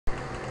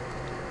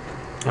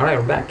Alright,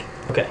 we're back.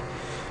 Okay.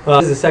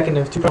 This is the second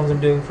of two problems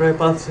I'm doing for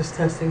hypothesis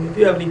testing. If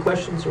you have any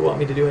questions or want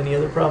me to do any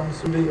other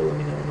problems in the video, let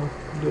me know and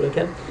I'll do what I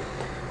can.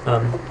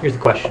 Here's the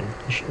question.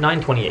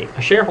 928.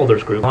 A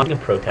shareholders group launching a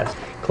protest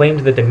claimed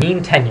that the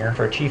mean tenure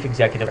for a chief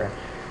executive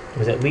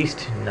was at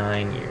least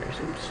 9 years.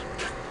 Oops.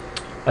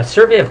 A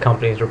survey of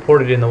companies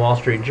reported in the Wall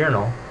Street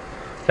Journal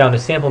found a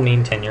sample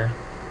mean tenure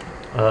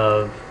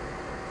of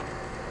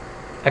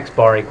X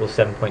bar equals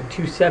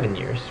 7.27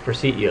 years for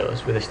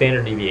CEOs with a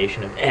standard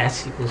deviation of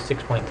S equals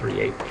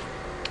 6.38.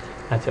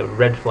 That's a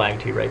red flag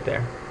to you right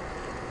there.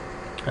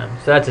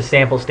 So that's a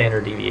sample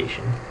standard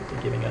deviation that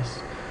they're giving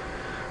us.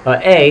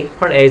 Part A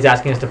is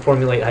asking us to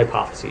formulate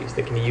hypotheses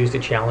that can be used to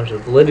challenge the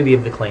validity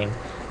of the claim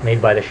made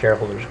by the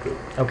shareholders group.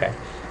 Okay,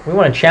 we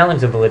want to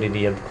challenge the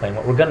validity of the claim.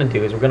 What we're going to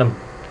do is we're going to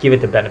give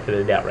it the benefit of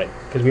the doubt, right?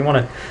 Because we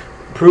want to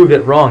prove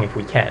it wrong if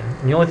we can.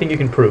 And the only thing you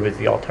can prove is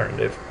the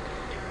alternative.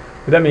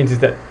 What that means is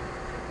that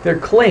their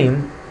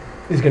claim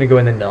is going to go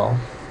in the null.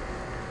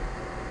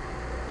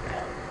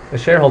 The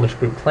shareholders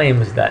group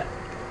claims that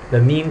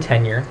the mean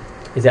tenure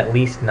is at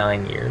least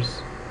 9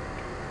 years.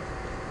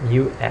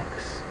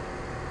 Ux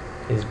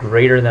is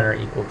greater than or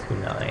equal to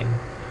 9,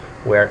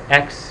 where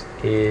X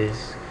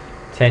is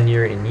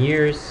tenure in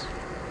years,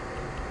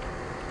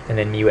 and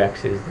then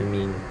Ux is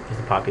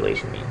the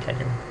population mean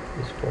tenure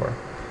is for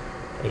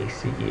a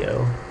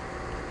CEO.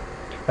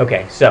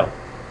 Okay, so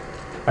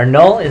our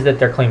null is that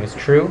their claim is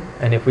true,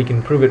 and if we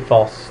can prove it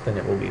false, then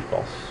it will be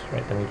false,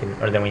 right?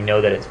 Then we know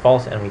that it's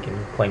false, and we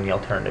can claim the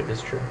alternative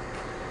is true.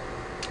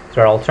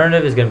 So our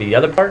alternative is going to be the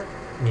other part.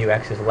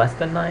 Ux is less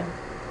than 9,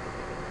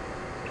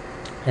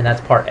 and that's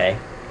part A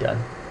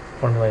done.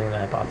 Formulating the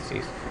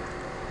hypotheses.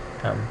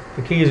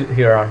 The keys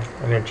here are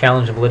we're going to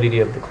challenge the validity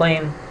of the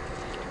claim.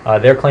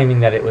 They're claiming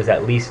that it was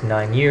at least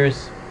 9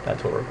 years.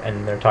 That's what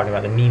and they're talking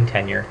about the mean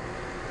tenure.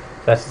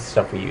 So that's the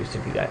stuff we use to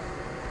do that.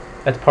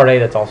 That's part A.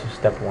 That's also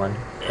step 1.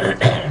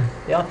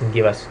 They often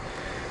give us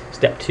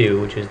step 2,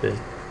 which is the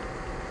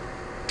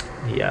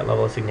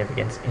level of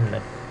significance in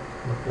the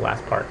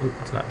last part. Ooh,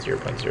 it's not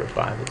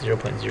 0.05, it's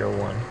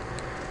 0.01.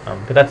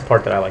 But that's the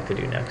part that I like to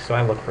do next, so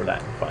I look for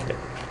that and find it.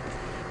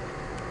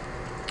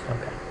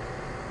 Okay.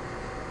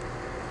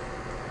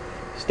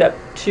 Step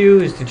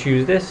 2 is to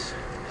choose this.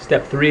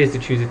 Step 3 is to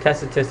choose a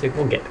test statistic.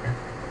 We'll get there.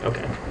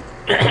 Okay.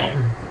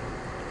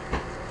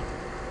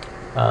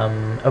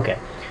 Okay.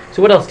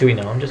 So what else do we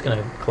know? I'm just going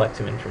to collect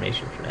some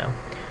information for now.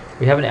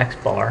 We have an X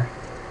bar,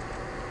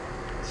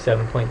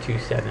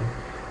 7.27.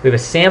 We have a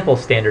sample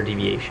standard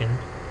deviation,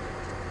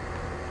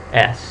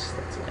 S.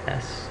 That's an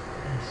S.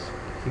 S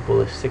is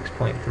equal to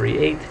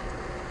 6.38.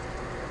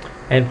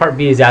 And part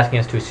B is asking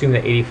us to assume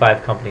that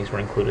 85 companies were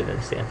included in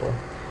the sample.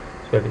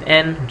 So we have an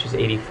N, which is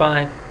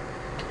 85.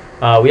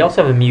 We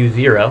also have a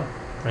mu0,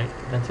 right?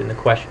 That's in the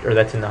question, or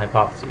that's in the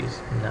hypotheses.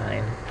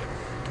 9.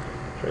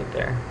 It's right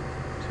there.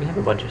 So we have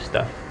a bunch of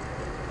stuff.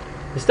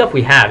 The stuff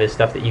we have is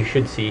stuff that you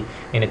should see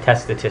in a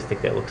test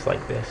statistic that looks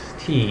like this.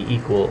 T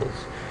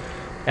equals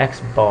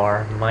X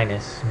bar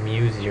minus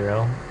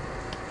mu0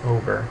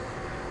 over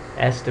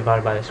S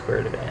divided by the square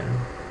root of N.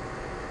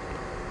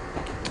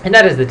 And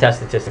that is the test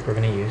statistic we're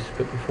going to use.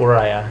 But before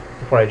I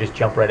just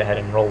jump right ahead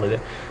and roll with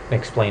it and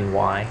explain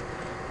why,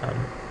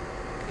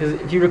 because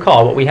if you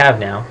recall, what we have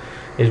now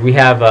is we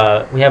have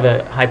a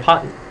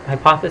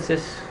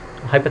hypothesis,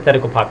 a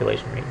hypothetical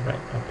population mean, right?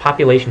 A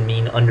population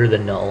mean under the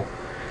null,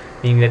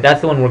 meaning that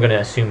that's the one we're going to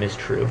assume is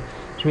true,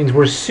 which means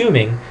we're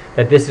assuming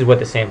that this is what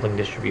the sampling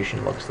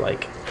distribution looks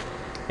like.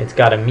 It's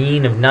got a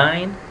mean of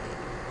 9.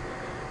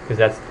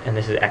 And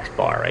this is X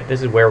bar, right?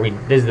 This is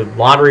the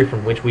lottery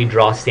from which we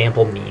draw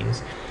sample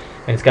means.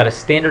 And it's got a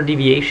standard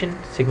deviation,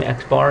 sigma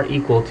X bar,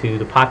 equal to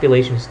the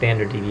population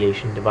standard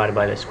deviation divided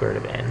by the square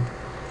root of N.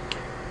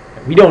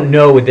 We don't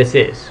know what this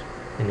is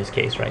in this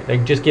case, right?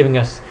 They're just giving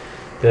us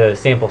the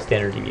sample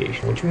standard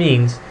deviation, which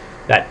means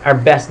that our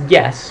best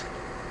guess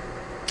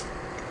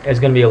is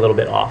going to be a little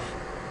bit off.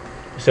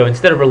 So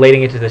instead of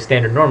relating it to the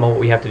standard normal, what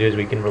we have to do is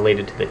we can relate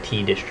it to the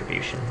t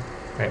distribution,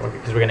 right?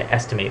 Because we're going to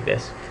estimate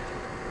this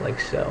like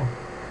so.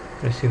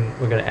 We're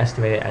going to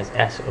estimate it as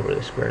S over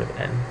the square root of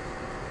N.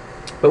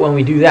 But when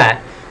we do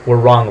that, we're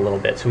wrong a little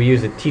bit. So we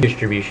use the t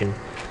distribution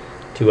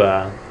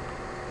to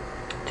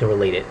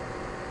relate it.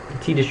 The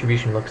t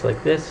distribution looks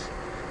like this.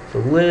 It's a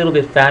little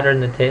bit fatter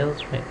in the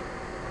tails, right?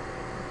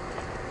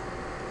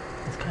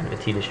 It's kind of a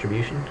t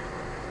distribution.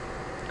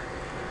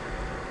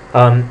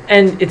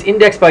 And it's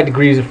indexed by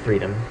degrees of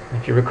freedom.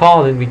 If you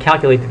recall, then we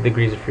calculate the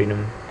degrees of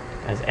freedom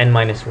as n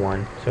minus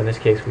 1. So in this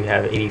case, we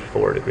have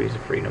 84 degrees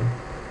of freedom.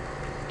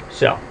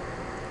 So,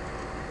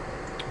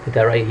 put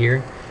that right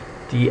here.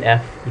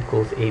 df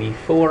equals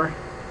 84.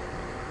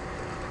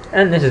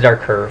 And this is our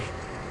curve.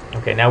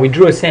 Okay, now we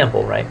drew a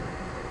sample, right?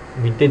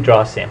 We did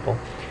draw a sample.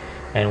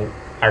 And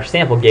our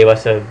sample gave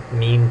us a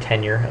mean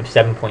tenure of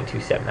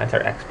 7.27. That's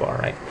our X bar,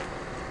 right?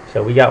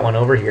 So we got one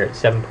over here at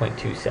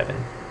 7.27.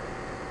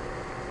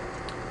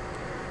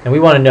 And we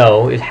want to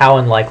know is how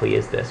unlikely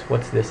is this?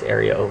 What's this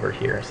area over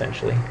here,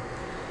 essentially?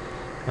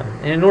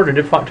 And in order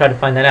to try to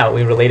find that out,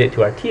 we relate it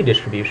to our t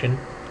distribution.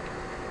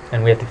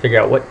 and we have to figure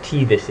out what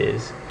t this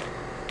is,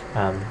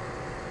 and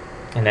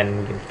then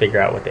we can figure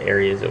out what the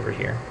area is over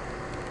here.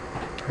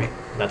 Right.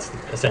 That's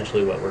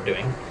essentially what we're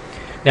doing.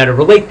 Now to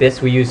relate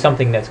this, we use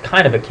something that's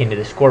kind of akin to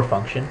the score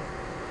function.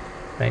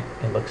 Right?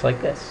 It looks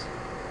like this,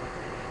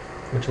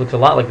 which looks a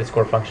lot like the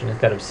score function.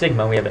 Instead of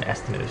sigma, we have an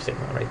estimate of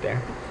sigma right there.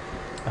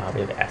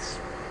 We have S.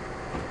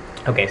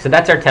 Okay, so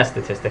that's our test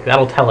statistic.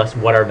 That'll tell us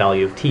what our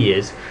value of t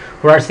is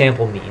for our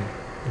sample mean.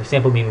 The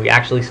sample mean we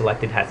actually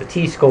selected has a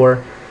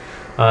t-score,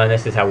 and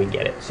this is how we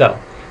get it. So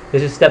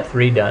this is step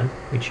 3 done.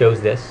 We chose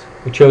this.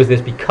 We chose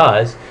this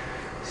because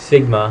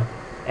sigma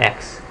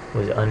x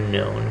was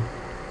unknown.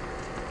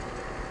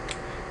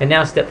 And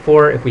now step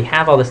 4, if we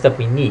have all the stuff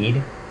we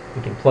need,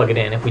 we can plug it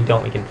in. If we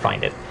don't, we can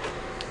find it.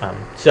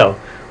 So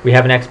we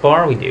have an x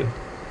bar, we do.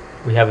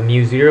 We have a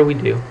mu 0, we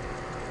do.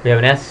 We have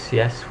an s,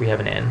 yes, we have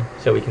an n.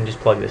 So we can just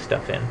plug this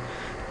stuff in.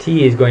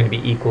 T is going to be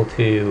equal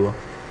to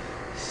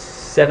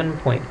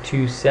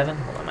 7.27.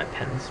 Hold on, my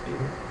pen is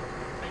being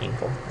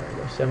painful. There we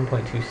go.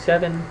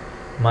 7.27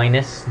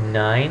 minus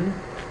 9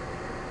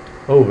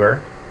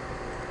 over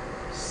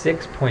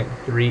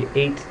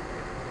 6.38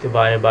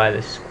 divided by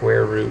the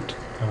square root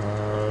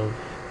of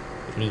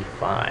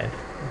 85.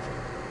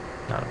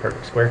 Not a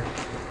perfect square.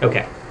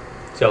 Okay,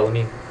 so let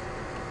me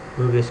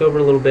move this over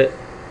a little bit.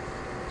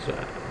 So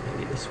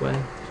maybe this way,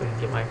 so I can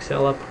get my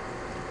Excel up,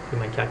 do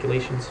my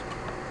calculations.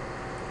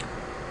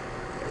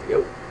 There we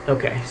go.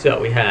 Okay, so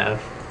we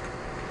have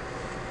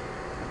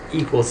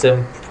equals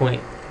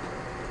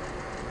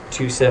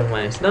 7.27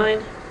 minus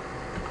 9.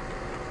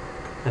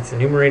 That's the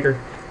numerator.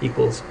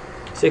 Equals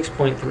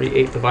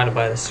 6.38 divided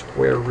by the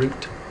square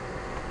root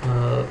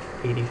of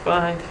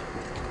 85.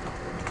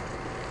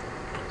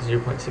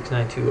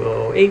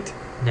 0.692008.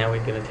 Now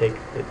we're going to take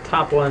the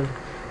top one,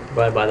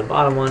 divided by the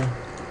bottom one,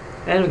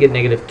 and we get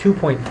negative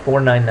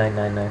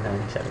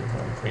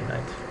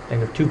 2.4999997.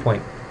 Negative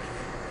 2.5.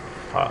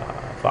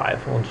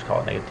 We'll just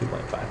call it negative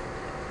 2.5.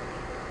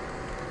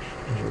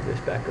 Move this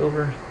back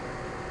over.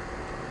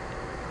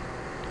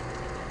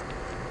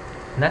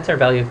 And that's our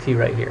value of t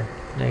right here,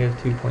 negative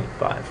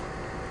 2.5.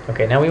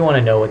 Okay, now we want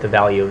to know what the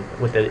value of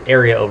what the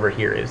area over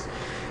here is.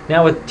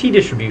 Now with t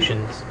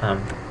distributions,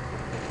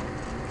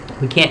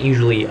 we can't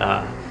usually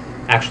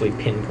actually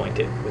pinpoint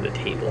it with a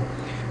table.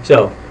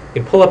 So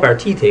we can pull up our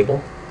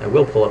t-table. I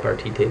will pull up our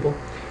t-table,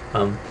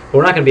 but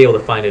we're not going to be able to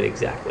find it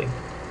exactly.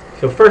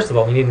 So first of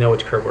all, we need to know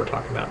which curve we're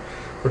talking about.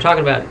 We're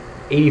talking about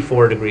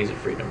 84 degrees of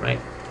freedom, right?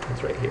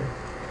 That's right here.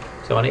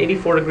 So on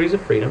 84 degrees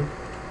of freedom,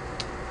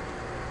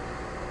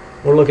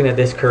 we're looking at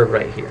this curve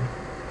right here.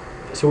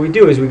 So what we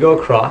do is we go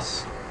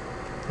across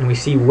and we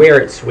see where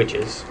it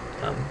switches.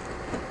 And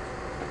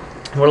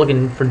we're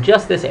looking for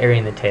just this area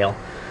in the tail.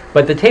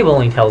 But the table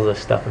only tells us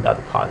stuff about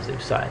the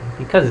positive side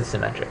because it's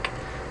symmetric.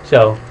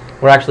 So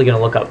we're actually going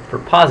to look up for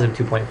positive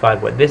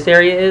 2.5 what this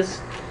area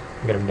is.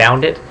 We're going to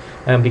bound it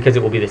because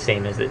it will be the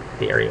same as the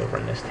area over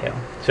in this tail.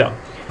 So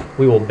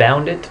we will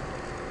bound it,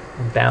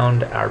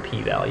 bound our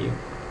p-value,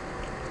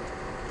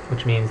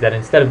 which means that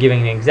instead of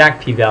giving an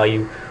exact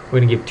p-value, we're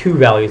going to give two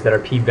values that our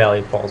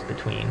p-value falls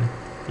between,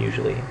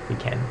 usually, if we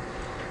can.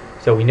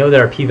 So we know that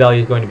our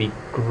p-value is going to be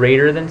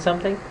greater than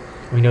something.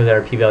 We know that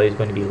our p-value is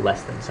going to be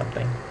less than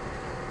something.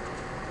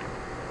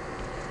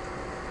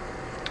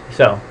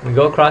 So we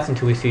go across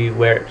until we see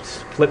where it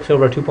flips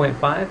over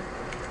 2.5.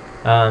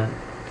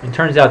 It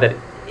turns out that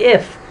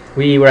if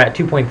we were at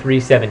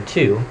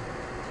 2.372,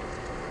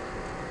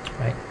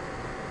 right,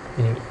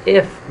 meaning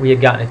if we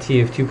had gotten a t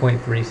of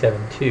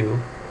 2.372,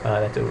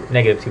 that's a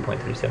negative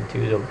 2.372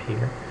 is over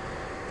here,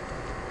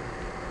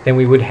 then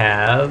we would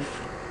have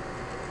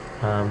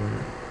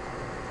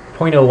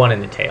 0.01 in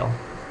the tail,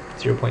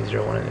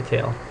 0.01 in the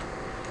tail.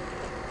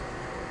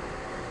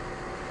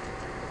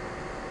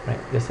 Right,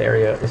 this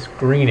area, this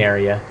green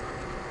area,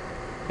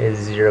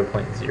 is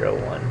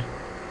 0.01.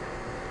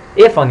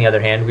 If, on the other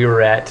hand, we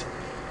were at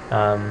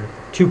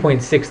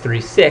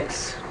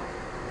 2.636,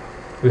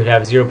 we would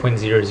have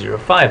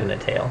 0.005 in the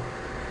tail.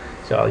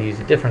 So I'll use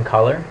a different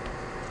color,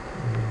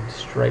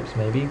 stripes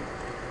maybe.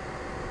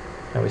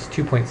 That was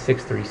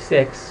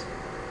 2.636.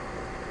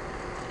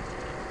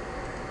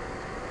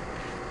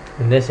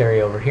 And this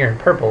area over here in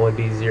purple would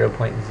be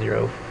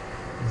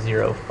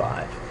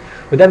 0.005.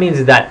 What that means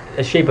is that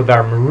the shape of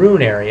our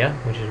maroon area,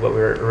 which is what we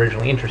were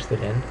originally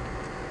interested in,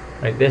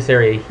 right, this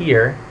area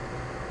here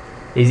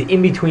is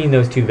in between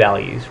those two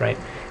values, right?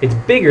 It's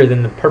bigger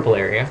than the purple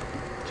area,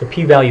 so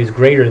p-value is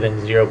greater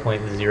than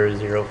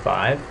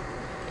 0.005,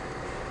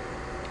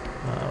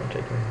 which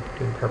I can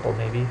do in purple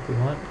maybe if we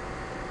want.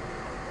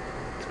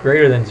 It's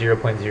greater than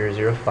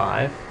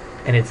 0.005,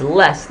 and it's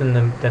less than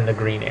the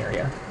green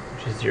area,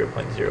 which is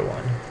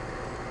 0.01.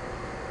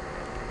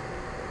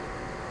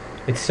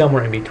 It's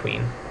somewhere in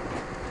between.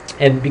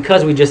 And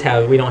because we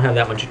don't have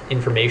that much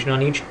information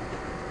on each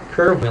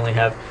curve, we only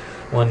have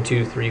 1,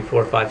 2, 3,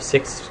 4, 5,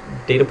 6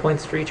 data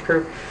points for each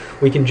curve,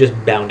 we can just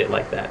bound it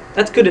like that.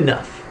 That's good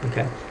enough,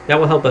 okay? That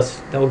will help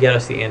us, that will get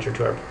us the answer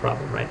to our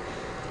problem, right?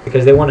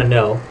 Because they want to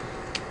know,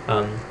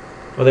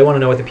 they want to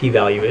know what the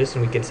p-value is,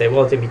 and we can say,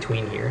 well, it's in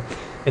between here.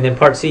 And then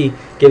part C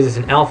gives us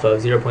an alpha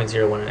of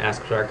 0.01 and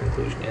asks what our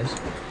conclusion is.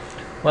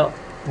 Well,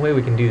 the way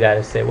we can do that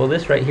is say, well,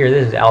 this right here,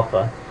 this is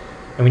alpha,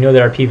 and we know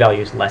that our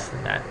p-value is less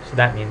than that. So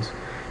that means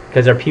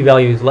because our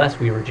p-value is less,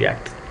 we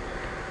reject.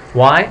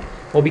 Why?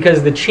 Well,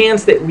 because the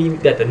chance that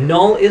the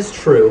null is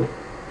true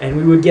and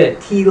we would get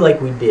a t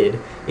like we did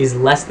is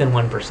less than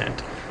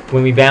 1%.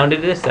 When we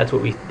bounded this, that's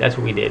what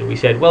we did. We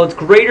said, well, it's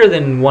greater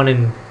than 1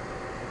 in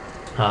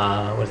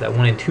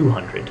 1 in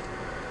 200,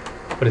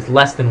 but it's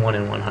less than 1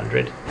 in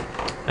 100.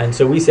 And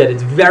so we said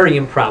it's very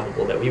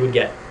improbable that we would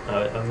get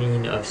a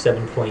mean of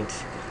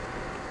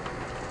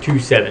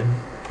 7.27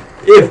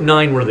 if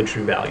 9 were the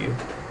true value.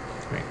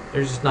 Right?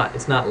 There's just not.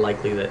 It's not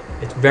likely that.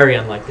 It's very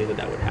unlikely that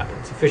that would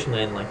happen.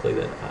 Sufficiently unlikely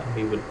that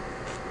we would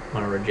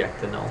want to reject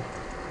the null.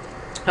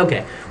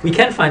 Okay, we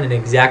can find an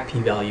exact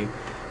p-value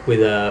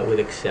with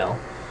Excel.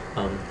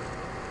 And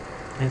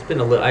it's been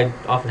a little. I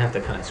often have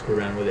to kind of screw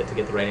around with it to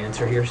get the right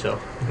answer here, so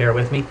bear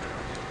with me.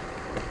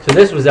 So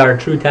this was our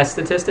true test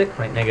statistic,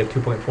 right? Negative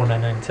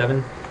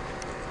 2.4997.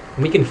 And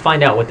we can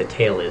find out what the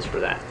tail is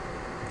for that.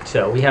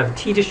 So we have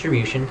t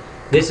distribution.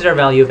 This is our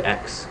value of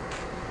x.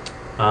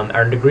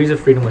 Our degrees of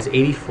freedom was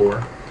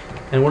 84,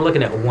 and we're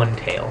looking at one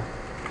tail.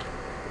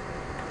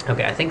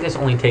 Okay, I think this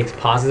only takes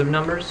positive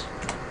numbers.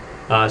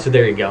 So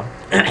there you go.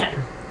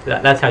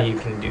 That's how you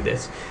can do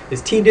this.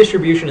 It's t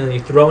distribution, and then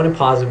you throw in a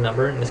positive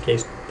number, in this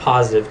case,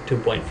 positive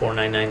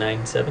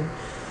 2.49997.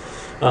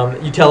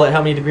 You tell it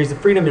how many degrees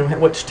of freedom and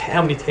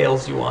how many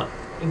tails you want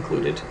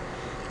included.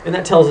 And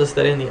that tells us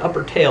that in the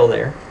upper tail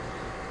there,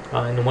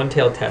 in the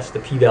one-tailed test, the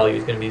p-value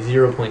is going to be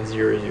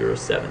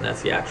 0.007.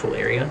 That's the actual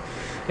area.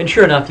 And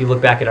sure enough, you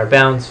look back at our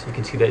bounds, you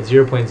can see that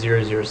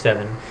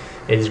 0.007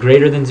 is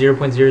greater than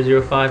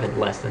 0.005 and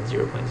less than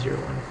 0.01.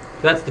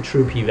 So that's the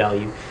true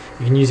p-value.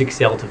 You can use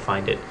Excel to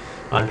find it.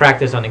 On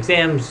practice on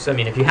exams, I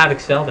mean, if you have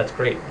Excel, that's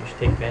great. You should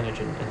take advantage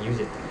and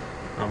use it.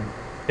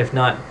 If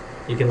not,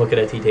 you can look at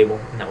a t-table,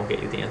 and that will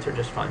get you the answer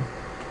just fine.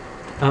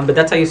 But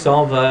that's how you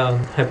solve a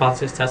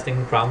hypothesis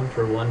testing problem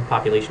for one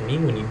population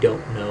mean when you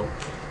don't know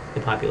the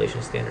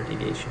population standard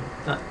deviation.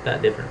 Not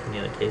that different from the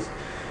other case,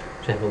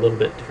 which have a little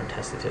bit different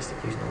test statistic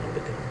using a little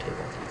bit different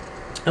table.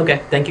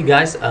 Okay, thank you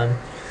guys.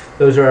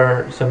 Those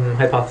are some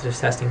hypothesis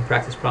testing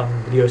practice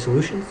problem video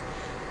solutions.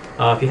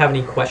 If you have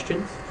any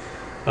questions,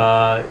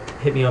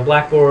 hit me on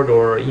Blackboard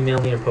or email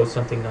me or post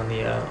something on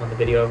the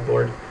video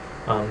board.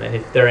 And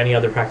if there are any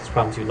other practice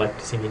problems you'd like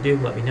to see me do,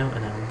 let me know,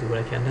 and I will do what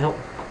I can to help.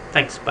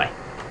 Thanks. Bye.